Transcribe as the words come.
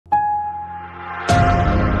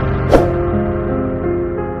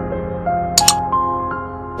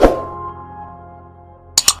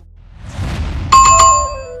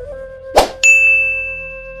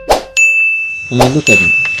Mama, look at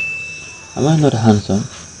me. Am I not handsome?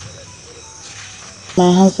 My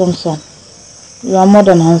handsome son. You are more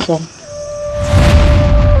than handsome.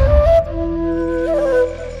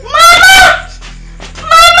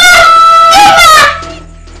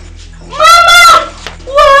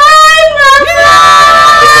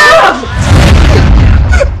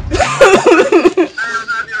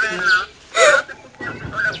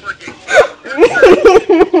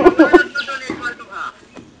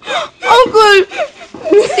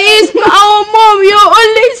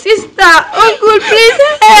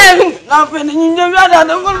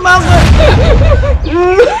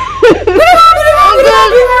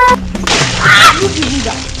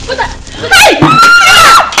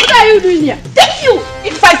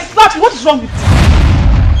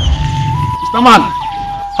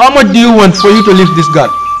 How much do you want for you to leave this guard?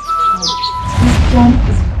 This charm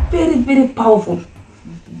is very, very powerful.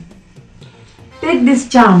 Take this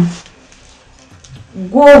charm.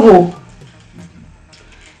 Go.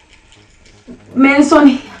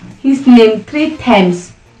 Mention his name 3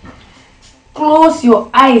 times. Close your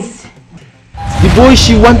eyes. The boy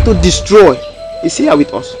she want to destroy is here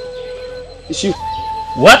with us. It's you.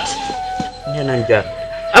 What?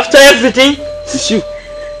 After everything? It's you.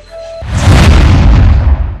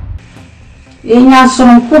 Nya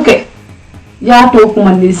son kuke ya to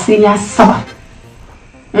kuma ne sinya saba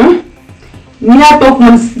nya to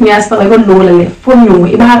kuma sinya saba go lolale fonyo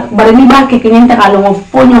iba bare ni ba ke nyenta kala ngo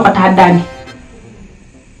fonyo kata dani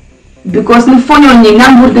because ni fonyo ni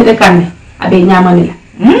ngambur de kan abe nyama la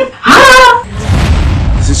ha.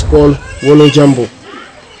 This is called Wolo Jumbo.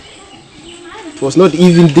 It was not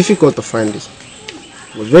even difficult to find this.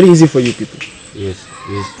 It was very easy for you people. Yes.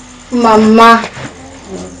 Mama,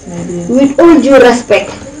 with all due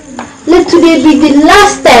respect, let today be the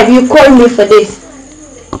last time you call me for this.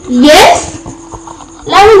 Yes,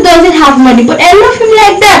 Lamu doesn't have money, but I love him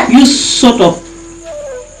like that. You sort of